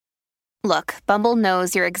Look, Bumble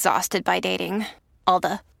knows you're exhausted by dating. All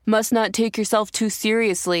the must not take yourself too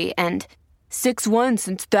seriously and 6'1"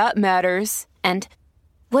 since that matters. And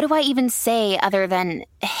what do I even say other than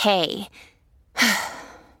hey?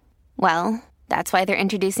 Well, that's why they're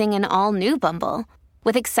introducing an all-new Bumble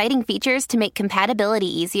with exciting features to make compatibility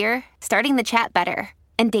easier, starting the chat better,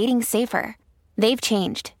 and dating safer. They've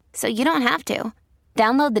changed, so you don't have to.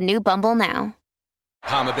 Download the new Bumble now.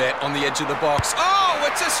 Palmerbet on the edge of the box. Oh,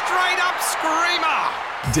 it's a straight-up screamer!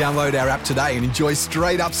 Download our app today and enjoy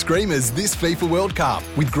straight-up screamers this FIFA World Cup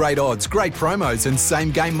with great odds, great promos and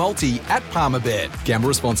same-game multi at Palmerbet. Gamble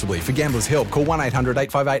responsibly. For Gamblers' Help, call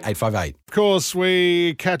 1-800-858-858. Of course,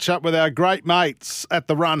 we catch up with our great mates at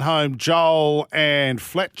the run home, Joel and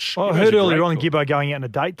Fletch. Well, I heard earlier on Gibbo going out on a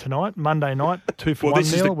date tonight, Monday night,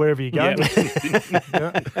 2-for-1 meal, wherever you go.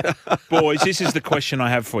 Yeah. Boys, this is the question I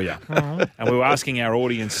have for you. And we were asking our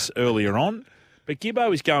audience earlier on. But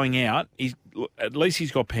Gibbo is going out. At least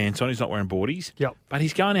he's got pants on. He's not wearing boardies. Yep. But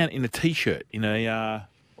he's going out in a T-shirt, in a...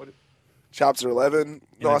 Chapter 11,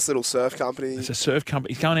 nice little surf company. It's a surf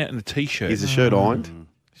company. He's going out in a T-shirt. Is the shirt ironed?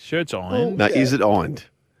 Shirt's ironed. No, is it ironed?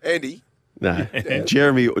 Andy? No.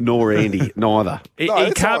 Jeremy nor Andy, neither. He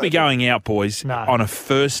can't be going out, boys, on a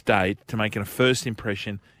first date to making a first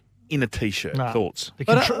impression in a T-shirt. No. Thoughts?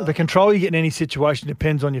 The control you get in any situation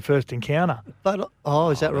depends on your first encounter. But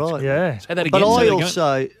is that right? Yeah. Say that again. But I Say that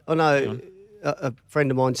also, again. I know a friend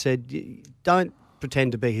of mine said, don't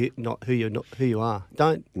pretend to be not who you are.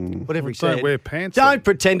 Don't whatever he said. Don't wear pants. Don't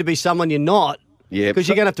pretend to be someone you're not. Yeah, because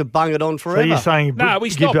you're going to have to bung it on forever. So you're saying No, we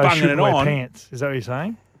stop Gibbo bunging shouldn't it wear on. pants? Is that what you're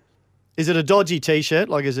saying? Is it a dodgy T-shirt?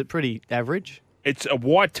 Like, is it pretty average? It's a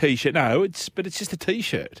white T-shirt. No, but it's just a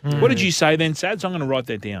T-shirt. What did you say then, Sads? I'm going to write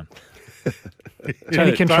that down.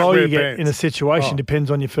 Any control wear you get pants. in a situation depends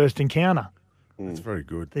on your first encounter. That's very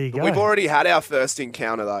good. There you go. We've already had our first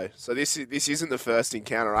encounter, though. So this isn't the first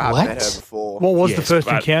encounter. I haven't met her before. What was the Yes, first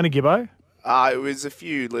but- encounter, Gibbo? It was a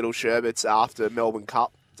few little sherbets after Melbourne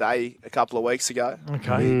Cup Day a couple of weeks ago.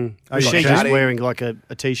 Okay. Was Like she just chatting. wearing like a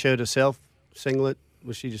T-shirt herself, singlet?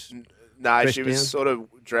 Was she just... No, dressed she was down? sort of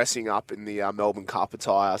dressing up in the Melbourne Cup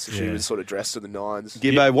attire, so she was sort of dressed to the nines.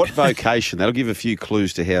 Gibbo, what vocation? That'll give a few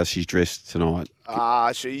clues to how she's dressed tonight.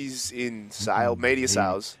 She's in media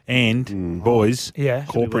sales. And boys, Yeah.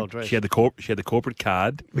 corporate. well-dressed. She had the corporate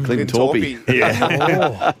card. The Clinton Torpy.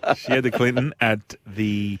 Yeah. She had the Clinton at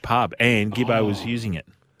the pub, and Gibbo was using it.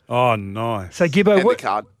 Oh, nice. So, Gibbo, And the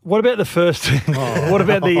card. what about the first? What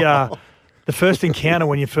about the first encounter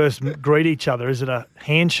when you first greet each other? Is it a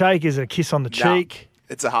handshake? Is it a kiss on the cheek?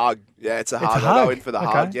 It's a hug. Yeah, it's a It's a hug. I'll go hug. in for the Okay.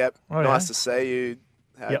 hug. Yep. Oh, Nice yeah. to see you.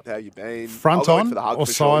 How you been? Front I'll go in on for the hug or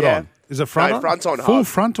for side sure. Yeah. on? Is it front No, on? front on Full hug.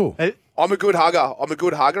 frontal. I'm a good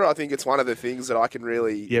hugger. I think it's one of the things that I can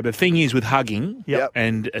really. Yeah, but the thing is with hugging, Yep.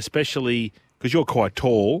 and especially because you're quite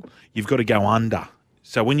tall, you've got to go under.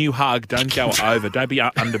 So when you hug, don't go over. Don't be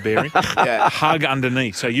underbearing. Yeah. Hug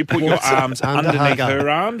underneath. So you put your arms underneath Underhugger. her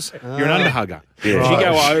arms. You're an underhugger. If you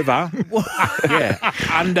go over,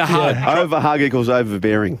 underhug. Overhug equals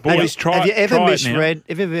overbearing. Boys, try Have you ever try it now. misread?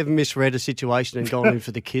 Have you ever misread a situation and gone in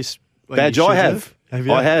for the kiss? when Badge, you I should have. Have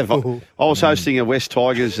you? I have. I Oh. was hosting a West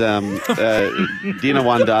Tigers dinner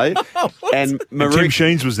one day, and Tim Marie,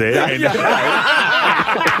 Sheens was there. And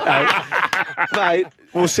mate.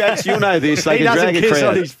 Well, Sats, you'll know this. They He can doesn't drag a kiss on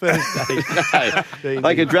crowd. his first date.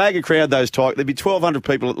 They can drag a crowd. Those Tigers. There'd be 1,200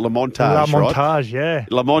 people at La Montage, La right? Montage, yeah.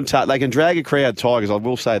 La Montage. They can drag a crowd. Tigers. I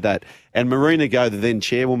will say that. And Marina Go, the then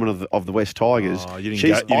chairwoman of the West Tigers. Oh, you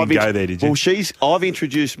didn't go there, did you? Well, I've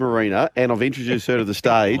introduced Marina, and I've introduced her to the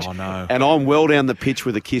stage. Oh, no. And I'm well down the pitch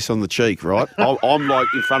with a kiss on the cheek, right? I'm like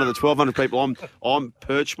in front of the 1,200 people. I'm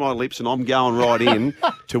perched my lips and I'm going right in.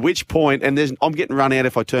 To which point, and I'm getting run out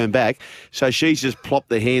if I turn back. So she's just plopped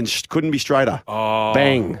the hands. Couldn't be straighter. Oh.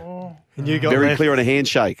 Bang. And you got Very left. clear on a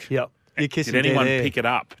handshake. Yep. You're kissing Did anyone dead air. pick it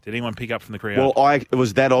up? Did anyone pick up from the crowd? Well, it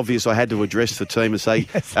was that obvious. I had to address the team and say,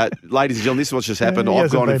 ladies and gentlemen, this is what's just happened. He I've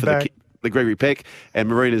hasn't gone in been for back. the Gregory Peck, and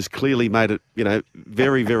Marina's clearly made it,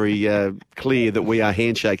 very, very clear that we are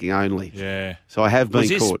handshaking only. yeah. So I have been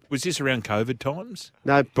Was caught. this around COVID times?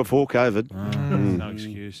 No, before COVID. No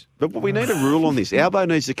excuse. But we need a rule on this. Albo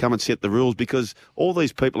needs to come and set the rules because all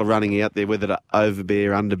these people are running out there, whether to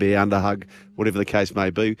overbear, underhug, whatever the case may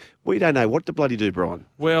be. We don't know what to bloody do, Brian.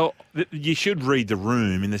 Well, you should read the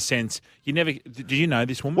room in the sense you never. Did you know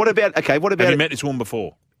this woman? What about Have you met this woman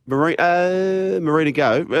before? Marina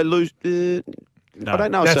Go? I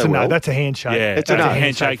don't know her That's so a well. no. That's a handshake. Yeah, It's a that's no. a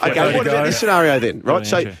handshake. Okay, what about this scenario then, right?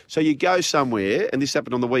 handshake. So you go somewhere, and this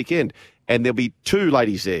happened on the weekend, and there'll be two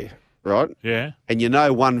ladies there, right? Yeah. And you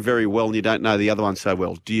know one very well and you don't know the other one so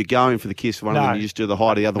well. Do you go in for the kiss for one of No. them and you just do the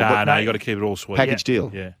high to the other one? No, you got to keep it all sweet. Package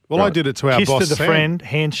deal. Yeah. Well, I did it to our Kiss boss to the Sam. friend,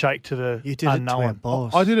 handshake to the You did it to our unknown.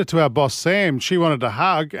 boss. I did it to our boss Sam. She wanted a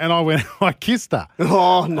hug, and I went. I kissed her.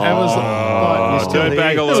 Oh, no. It was You're still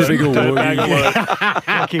Dirtbag here. alert. Dirtbag alert.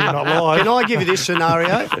 Lucky we're not live. Can I give you this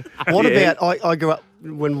scenario? What about I grew up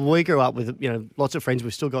when we grew up with lots of friends.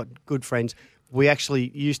 We've still got good friends. We actually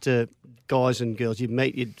used to, guys and girls, you'd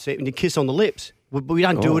meet, you'd kiss on the lips. We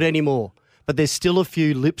don't do it anymore. But there's still a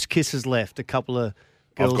few lips kisses left. A couple of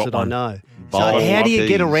girls got that one. I know. Oh, So how do you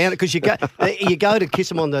get luckies. around it? Because you go to kiss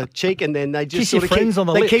them on the cheek, and then they just Kiss your sort of friends on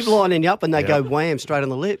the they lips. keep lining you up, and they go wham straight on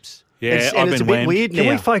the lips. Yeah, and I've it's a been bit whammed. weird Can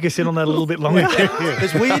now. we focus in on that a little bit longer?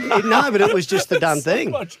 It's weird. No, but it was just the done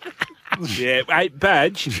thing. Yeah. Hey,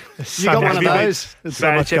 Badge. You got one of those. so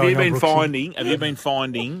much Badge, have you going on, been Brooksy.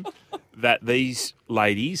 finding that these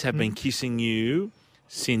ladies have been kissing you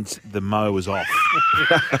since the mow was off?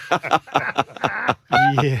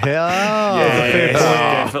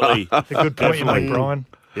 Yeah. Definitely. It's a good point you make, Brian.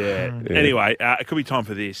 Yeah. Anyway, it could be time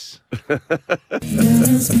for this.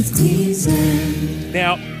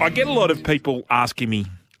 Now, I get a lot of people asking me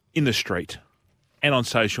in the street and on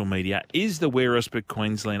social media, is the Where Else But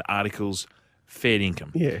Queensland articles fair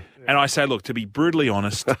income? Yeah. And I say, look, to be brutally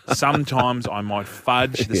honest, sometimes I might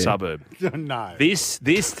fudge the suburb. No. This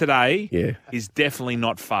today Yeah. is definitely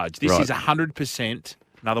not fudge. This Right. is 100%.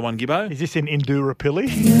 Another one, Gibbo? Is this in Indurapilli?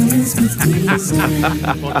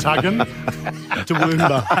 Or tugging.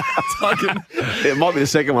 It might be the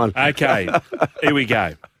second one. Okay, here we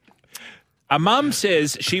go. A mum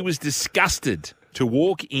says she was disgusted to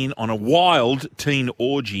walk in on a wild teen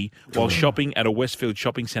orgy while shopping at a Westfield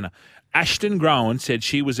shopping centre. Ashton Growan said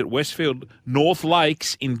she was at Westfield North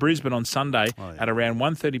Lakes in Brisbane on Sunday at around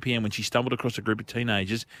 1:30 p.m. when she stumbled across a group of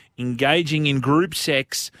teenagers engaging in group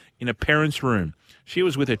sex in a parent's room. She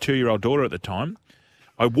was with her 2-year-old daughter at the time.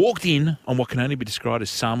 I walked in on what can only be described as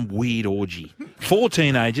some weird orgy. 4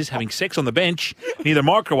 teenagers having sex on the bench near the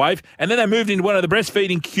microwave, and then they moved into one of the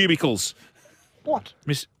breastfeeding cubicles. What?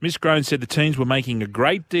 Miss Groan said the teens were making a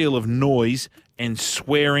great deal of noise and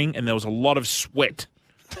swearing, and there was a lot of sweat.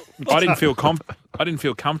 I didn't feel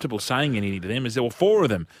comfortable saying anything to them, as there were 4 of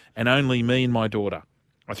them, and only me and my daughter.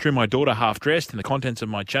 I threw my daughter half dressed and the contents of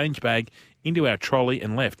my change bag into our trolley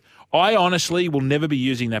and left. I honestly will never be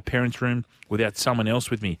using that parents' room without someone else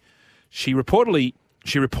with me. She reported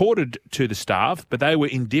to the staff, but they were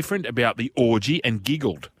indifferent about the orgy and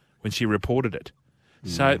giggled when she reported it.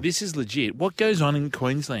 So this is legit. What goes on in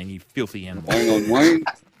Queensland, you filthy animal? Hang on, Wayne.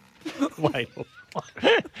 Wait.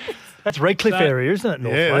 That's Redcliffe area, isn't it?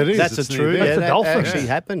 North Yeah, Lakes? it is. That's It's the near truth. there. That's the that Dolphins. actually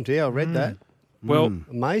happened. Yeah, I read that. Well,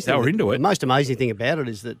 Amazing. they were into it. The most amazing thing about it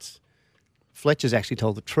is that Fletcher's actually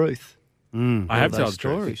told the truth. I have told those the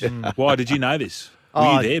truth. stories. Why did you know this? Were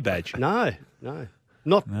Oh, you there, Badge? No. Not.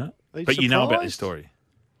 No. Are you But you know about this surprised? story.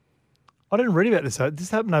 I didn't read about this. This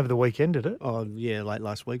happened over the weekend, did it? Oh, yeah, late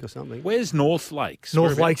last week or something. Where's North Lakes?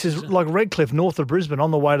 North Whereabouts Lakes is like Redcliffe, north of Brisbane,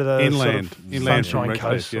 on the way to the Inland. sort of Inland from Sunshine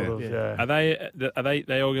Redcliffe, Coast. yeah. Sort of, yeah.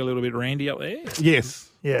 They all get a little bit randy up there? Yes.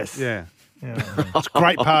 Yes. Yeah. Yeah. It's a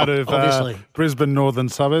great part of Obviously. Brisbane northern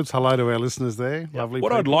suburbs. Hello to our listeners there. Lovely What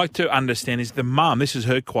people. I'd like to understand is the mum, this is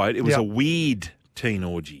her quote, it was Yep. a weird teen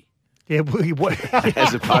orgy. Yeah,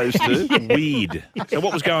 As opposed to. Weird. So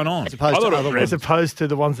what was going on? As opposed to other as opposed to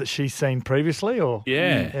the ones that she's seen previously, or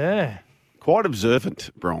Yeah. yeah. Quite observant,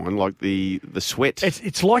 Brian, like the sweat.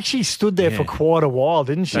 It's like she stood there for Yeah. quite a while,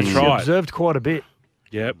 didn't she? That's She right. observed quite a bit.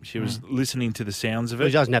 Yep, she was listening to the sounds of Well,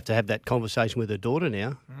 it. she doesn't have to have that conversation with her daughter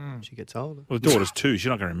now. She gets older. Well, the daughter's 2. She's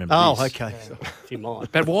not going to remember Oh, this. okay. So she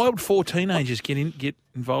might. But why would 4 teenagers get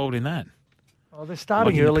involved in that? Oh, they're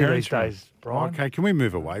starting Like in the early parents' these room. days, Brian. Okay, can we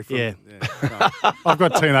move away from Yeah. it? Yeah. No. I've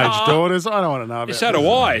got teenage daughters. I don't want to know about So do this.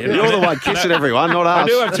 I. You're the one kissing everyone, not I us.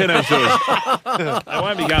 do have teenage daughters. I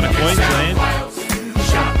won't be going to Queensland.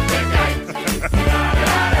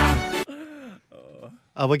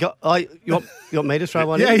 We got. You want me to throw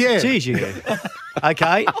one Yeah, in? yeah. Jeez, you do.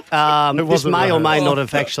 Okay. This wasn't may or right. may not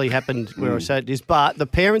have actually happened where I said it is, but the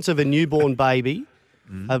parents of a newborn baby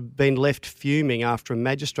have been left fuming after a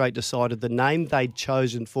magistrate decided the name they'd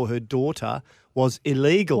chosen for her daughter was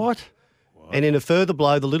illegal. What? And in a further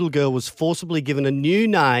blow, the little girl was forcibly given a new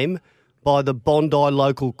name by the Bondi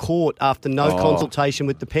local court after no consultation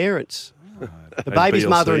with the parents. The baby's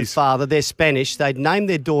mother and BLCs. father, they're Spanish, they'd named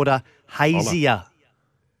their daughter Hazia.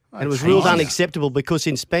 And it was ruled unacceptable because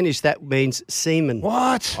in Spanish that means semen.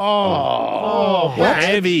 What?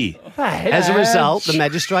 Heavy. As a result, the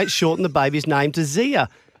magistrate shortened the baby's name to Zia.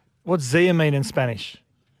 What's Zia mean in Spanish?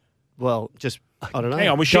 Well, just I don't know. Hang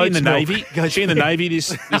on, was she in the Goat's milk. Navy? Was she in the Navy, this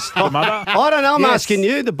the mother? I don't know. I'm Yes. asking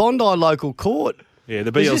you. The Bondi local court. Yeah,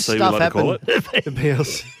 the Does this BLC, we stuff like to call happen? it. The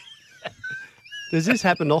BLC. Does this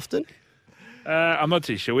happen often? I'm not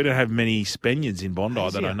too sure. We don't have many Spaniards in Bondi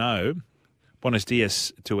that I ya? know. Buenos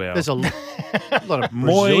dias to our... There's a lot of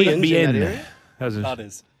Muy Brazilians in that bien. area. How's it?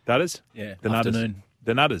 Nutters. Nutters? Yeah, The Nutters. afternoon.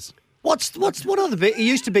 The Nutters. What are the big? It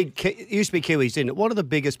used to be Kiwis, didn't it? What are the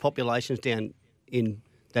biggest populations down in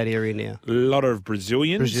that area now? A lot of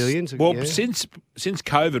Brazilians. Brazilians, Well, yeah. since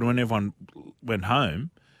COVID, when everyone went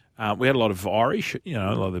home, we had a lot of Irish, a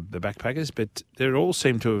lot of the backpackers, but they all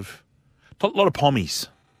seem to have a lot of pommies.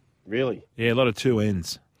 Really? Yeah, a lot of two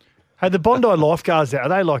ends. Hey, the Bondi lifeguards there, are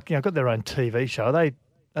they like, got their own TV show? Are they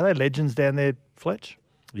legends down there, Fletch?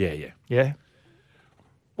 Yeah, yeah. Yeah.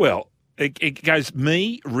 Well, it goes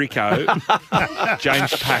me, Rico,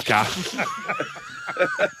 James Packer.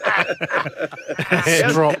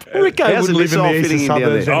 Drop. Rico How's wouldn't the live in the missile eastern fitting in down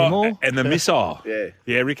suburbs there? anymore. And the missile. Yeah.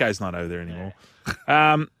 Yeah, Rico's not over there anymore.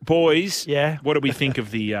 Boys, Yeah. what do we think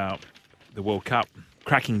of the World Cup?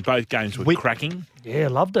 Cracking, both games were cracking. Yeah,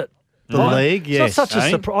 loved it. The league, It's yes. not such a Eh?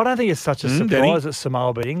 surprise. I don't think it's such a Danny? surprise that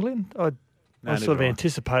Samoa beat England. I neither sort of do I.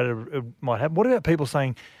 anticipated it might happen. What about people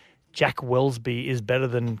saying Jack Wellsby is better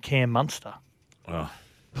than Cam Munster? Oh,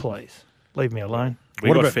 Please, leave me alone. we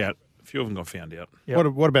What got about- found. A few of them got found out. Yep.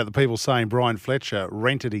 What about the people saying Brian Fletcher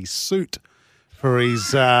rented his suit for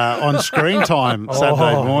his on-screen time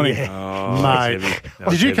Saturday morning? yeah. Oh, Mate, that's heavy.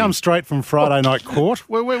 That's did you heavy. come straight from Friday Night Court?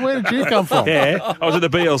 Where did you come from? Yeah, I was at the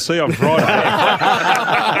BLC on Friday.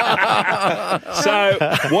 So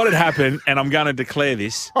what had happened, and I'm going to declare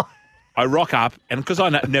this, I rock up, and because I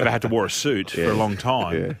never had to wear a suit for a long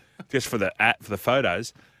time, just for the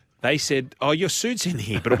photos, they said, "Oh, your suit's in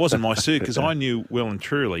here," but it wasn't my suit because I knew well and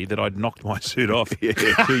truly that I'd knocked my suit off 2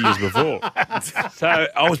 years before. So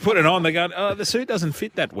I was putting it on. They go, "Oh, the suit doesn't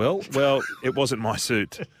fit that well." Well, it wasn't my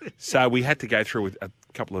suit, so we had to go through with a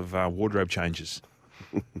couple of wardrobe changes.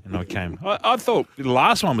 And I came. I thought the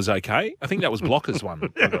last one was okay. I think that was Blocker's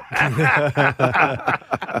one.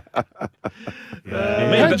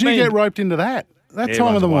 How did you get roped into that? That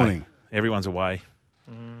time of the morning? Everyone's away.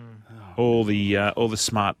 All the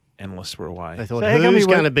smart analysts were away. They thought, So how come who's you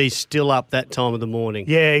going to went- be still up that time of the morning?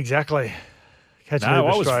 Yeah, exactly. Catch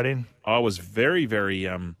No, Uber straight in. I was very, very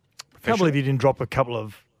Can't professional. believe you didn't drop a couple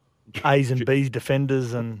of A's and B's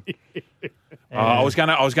defenders and I was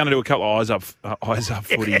gonna do a couple of eyes up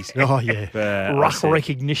footies. Oh, yeah. But I ruck said,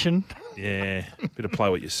 recognition. yeah, bit of play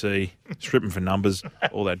what you see, stripping for numbers,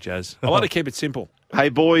 all that jazz. I like to keep it simple. Hey,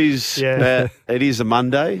 boys, Yeah. it is a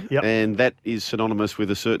Monday, Yep. and that is synonymous with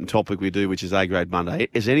a certain topic we do, which is A-grade Monday.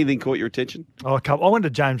 Has anything caught your attention? I went to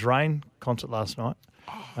James Rain concert last night.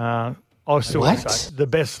 I still want to say the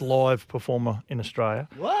best live performer in Australia.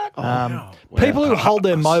 What? People who hold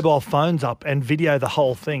their mobile phones up and video the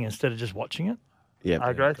whole thing instead of just watching it. Yeah.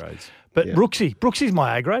 A grade. Grades. But Yeah. Brooksy's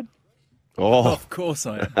my A grade Oh, Of course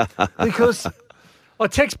I am. because I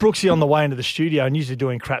text Brooksy on the way into the studio and usually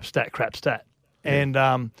doing crap stat. And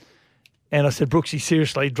I said, Brooksy,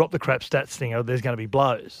 seriously, drop the crap stats thing or there's going to be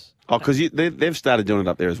blows. because they've started doing it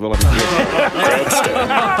up there as well. haven't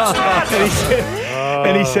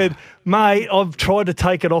And he said, mate, I've tried to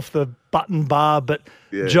take it off the button bar, but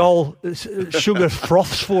Joel, Sugar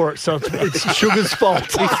froths for it, so it's Sugar's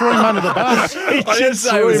fault. He threw him under the bus. He didn't just say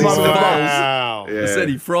it threw was him his under the fault. bus. Wow. I said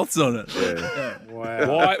he froths on it.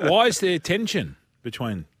 Why is there tension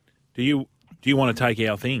between? Do you want to take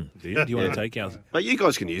our thing? Do you want to take our? But you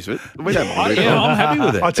guys can use it. We don't mind. Yeah, I'm happy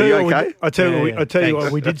with it. I tell Are you, you what okay? I tell you, Yeah, what, yeah. I tell you Thanks.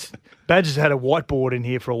 what we did. Badger's had a whiteboard in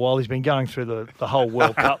here for a while. He's been going through the whole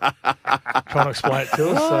World Cup, trying to explain it to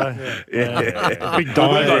us. So, Big We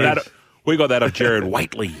got diary. that. We got that of Jared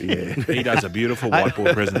Waitley. He does a beautiful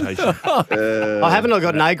whiteboard presentation. I haven't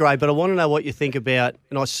got an A grade, but I want to know what you think about,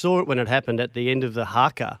 and I saw it when it happened at the end of the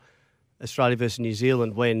haka, Australia versus New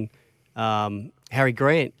Zealand, when Harry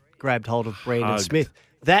Grant grabbed hold of Brandon Hugged. Smith.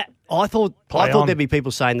 That I thought on. there'd be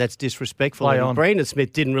people saying that's disrespectful. Play and on. Brandon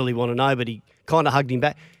Smith didn't really want to know, but he kind of hugged him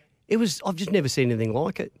back. I've just never seen anything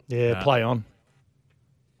like it. yeah, play on.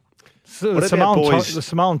 So What the about Samoan, boys? the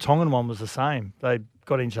Samoan Tongan one was the same. They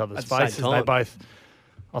got in each other's At the same faces. They time. both.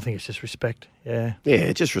 I think it's just respect. Yeah.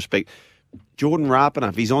 Yeah, just respect. Jordan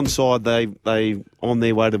Rapinoe, he's onside. They on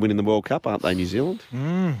their way to winning the World Cup, aren't they, New Zealand?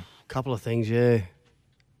 Couple of things, yeah.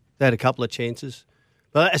 They had a couple of chances.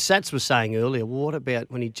 But as Sats was saying earlier, what about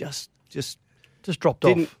when he just Dropped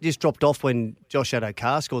off. dropped off when Josh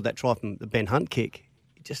Adokar scored that try from the Ben Hunt kick?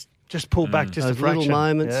 He Just pull back just a those fraction. little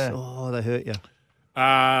moments, Yeah. oh, they hurt you.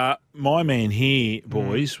 My man here,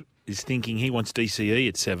 boys, is thinking he wants DCE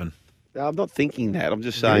at 7. I'm not thinking that. I'm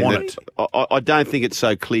just saying want that I don't think it's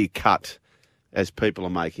so clear cut as people are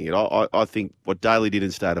making it. I think what Daly did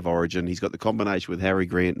in State of Origin, he's got the combination with Harry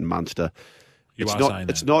Grant and Munster.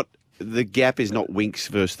 It's not. The gap is not Winks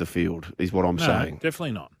versus the field, is what I'm saying.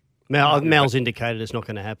 Definitely not. Mal's indicated it's not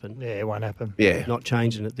going to happen. Yeah, it won't happen. Yeah. Not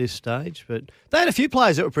changing at this stage. But they had a few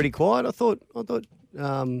players that were pretty quiet. I thought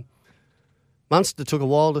Munster took a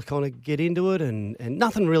while to kind of get into it, and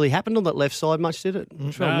nothing really happened on that left side much, did it?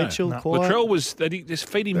 Latrell Mitchell, quiet. Latrell was, they just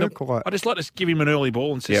feed him. Quiet. I just like to give him an early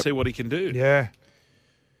ball and see what he can do. Yeah.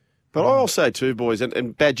 But I also too, boys,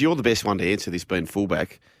 and Badge, you're the best one to answer this being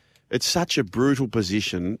fullback. It's such a brutal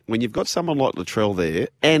position when you've got someone like Latrell there,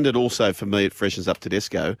 and it also, for me, it freshens up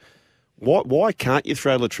Tedesco. Why can't you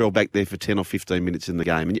throw Latrell back there for 10 or 15 minutes in the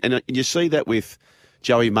game? And you see that with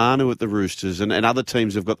Joey Manu at the Roosters, and other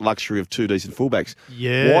teams have got the luxury of two decent fullbacks.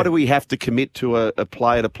 Yeah. Why do we have to commit to a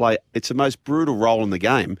player to play? It's the most brutal role in the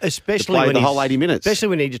game, especially to play when the whole 80 minutes. Especially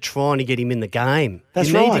when you're trying to get him in the game. That's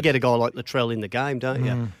you need right. to get a guy like Latrell in the game, don't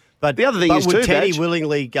you? But the other thing is would too, Teddy Badge,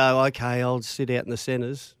 willingly go, okay, I'll sit out in the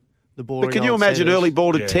centres, the boring But can you old imagine centres. early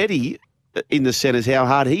ball to Teddy in the centres, how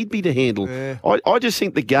hard he'd be to handle? Yeah. I just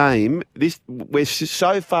think the game, we're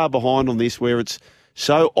so far behind on this where it's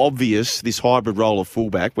so obvious, this hybrid role of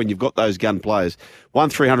fullback, when you've got those gun players.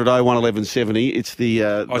 1300 11170, it's the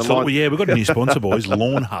we've got a new sponsor, boys,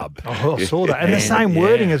 Lawn Hub. Oh, I saw that. And the same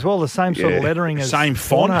wording as well, the same sort of lettering as Same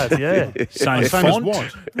font. Pornhub, yeah. Same Same font. as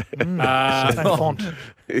what? Same font.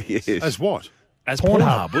 Yes. As what? As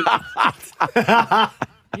Pornhub. Pornhub.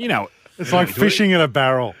 You know. It's like fishing in a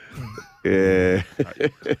barrel. Yeah.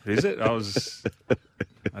 Is it?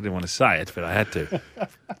 I didn't want to say it, but I had to.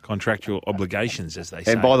 Contractual obligations, as they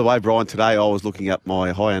say. And by the way, Brian, today I was looking up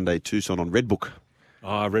my Hyundai Tucson on Redbook.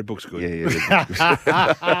 Oh, Redbook's good. Yeah,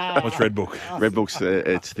 Redbook. What's Redbook? Redbook's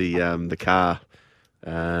it's the car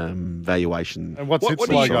valuation. And what's its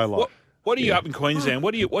do you- logo like? What are you up in Queensland?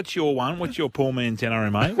 What's your one? What's your poor man's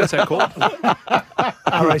NRMA? What's that called?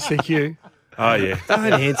 RACQ. Oh, yeah.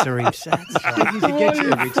 Don't answer him, Sats. He gets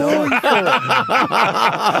you every time.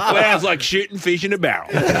 Well, it's like shooting fish in a barrel.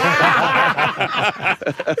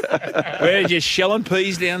 We're just shelling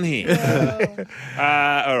peas down here.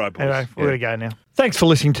 All right, boys. Anyway, we're going to go now. Thanks for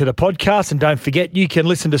listening to the podcast. And don't forget, you can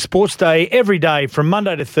listen to Sports Day every day from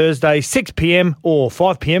Monday to Thursday, 6 p.m. or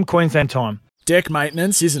 5 p.m. Queensland time. Deck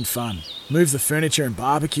maintenance isn't fun. Move the furniture and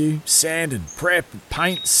barbecue, sand and prep,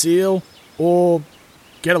 paint, seal, or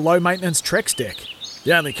get a low-maintenance Trex deck.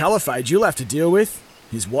 The only colour fade you'll have to deal with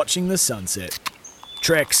is watching the sunset.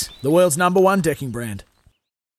 Trex, the world's #1 decking brand.